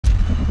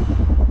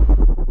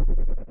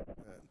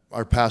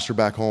our pastor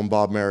back home,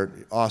 Bob Merritt,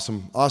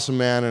 awesome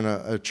man in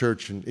a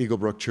church, in Eagle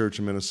Brook Church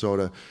in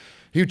Minnesota.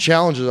 He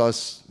challenges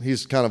us.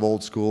 He's kind of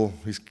old school.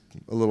 He's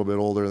a little bit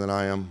older than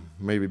I am,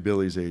 maybe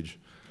Billy's age.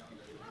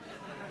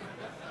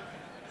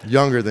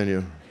 Younger than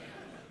you.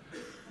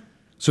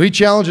 So he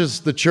challenges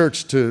the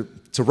church to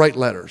write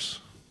letters.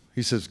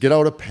 He says, get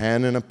out a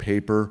pen and a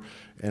paper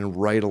and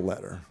write a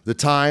letter. The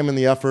time and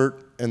the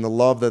effort and the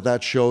love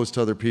that shows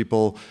to other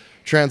people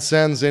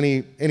transcends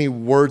any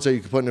words that you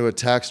can put into a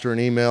text or an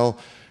email.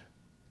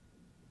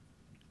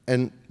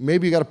 And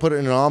maybe you got to put it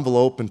in an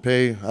envelope and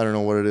pay, I don't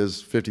know what it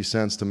is, 50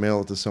 cents to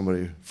mail it to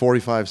somebody.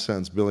 45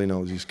 cents, Billy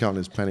knows, he's counting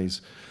his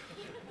pennies.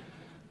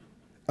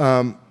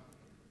 And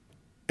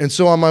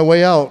so on my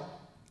way out,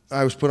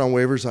 I was put on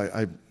waivers.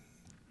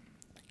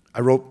 I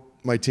wrote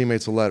my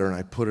teammates a letter and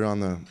I put it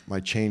on my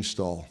change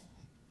stall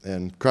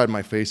and cried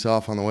my face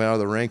off on the way out of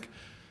the rink.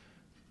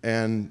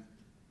 And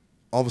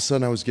all of a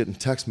sudden I was getting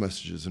text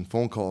messages and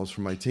phone calls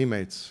from my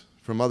teammates,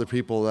 from other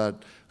people that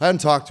I hadn't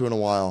talked to in a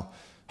while,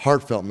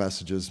 heartfelt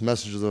messages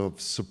of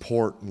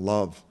support and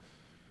love.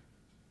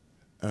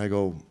 And I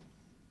go,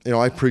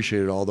 I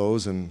appreciated all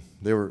those, and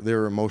they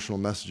were emotional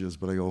messages,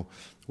 but I go,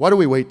 why do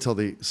we wait till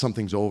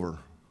something's over?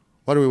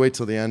 Why do we wait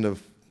till the end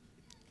of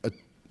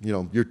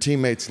your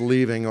teammates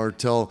leaving, or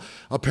till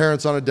a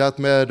parent's on a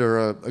deathbed,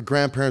 or a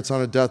grandparent's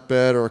on a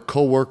deathbed, or a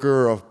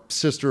coworker, or a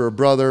sister or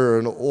brother, or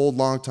an old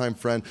longtime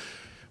friend?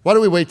 Why do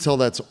we wait till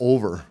that's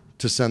over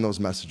to send those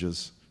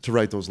messages, to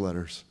write those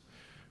letters?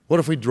 What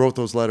if we wrote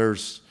those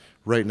letters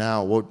right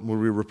now? Would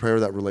we repair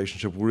that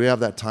relationship? Would we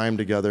have that time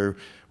together?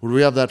 Would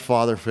we have that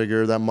father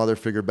figure, that mother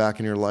figure back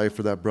in your life,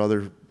 or that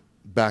brother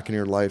back in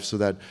your life, so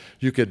that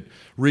you could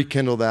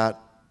rekindle that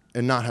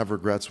and not have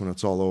regrets when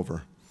it's all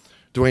over?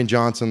 Dwayne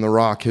Johnson, The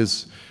Rock,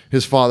 his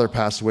father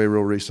passed away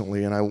real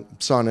recently, and I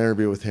saw an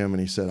interview with him, and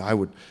he said,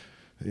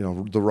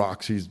 The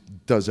Rock, he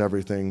does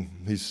everything.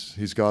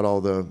 He's got all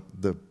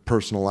the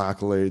personal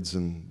accolades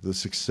and the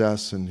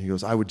success, and he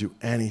goes, I would do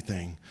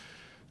anything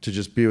to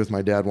just be with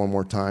my dad one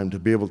more time, to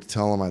be able to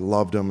tell him I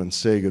loved him and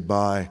say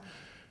goodbye.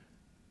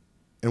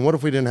 And what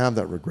if we didn't have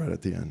that regret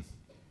at the end?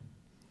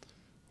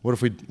 What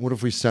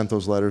if we sent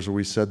those letters, or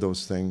we said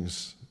those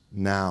things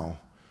now,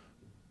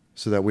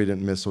 so that we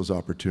didn't miss those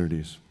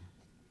opportunities?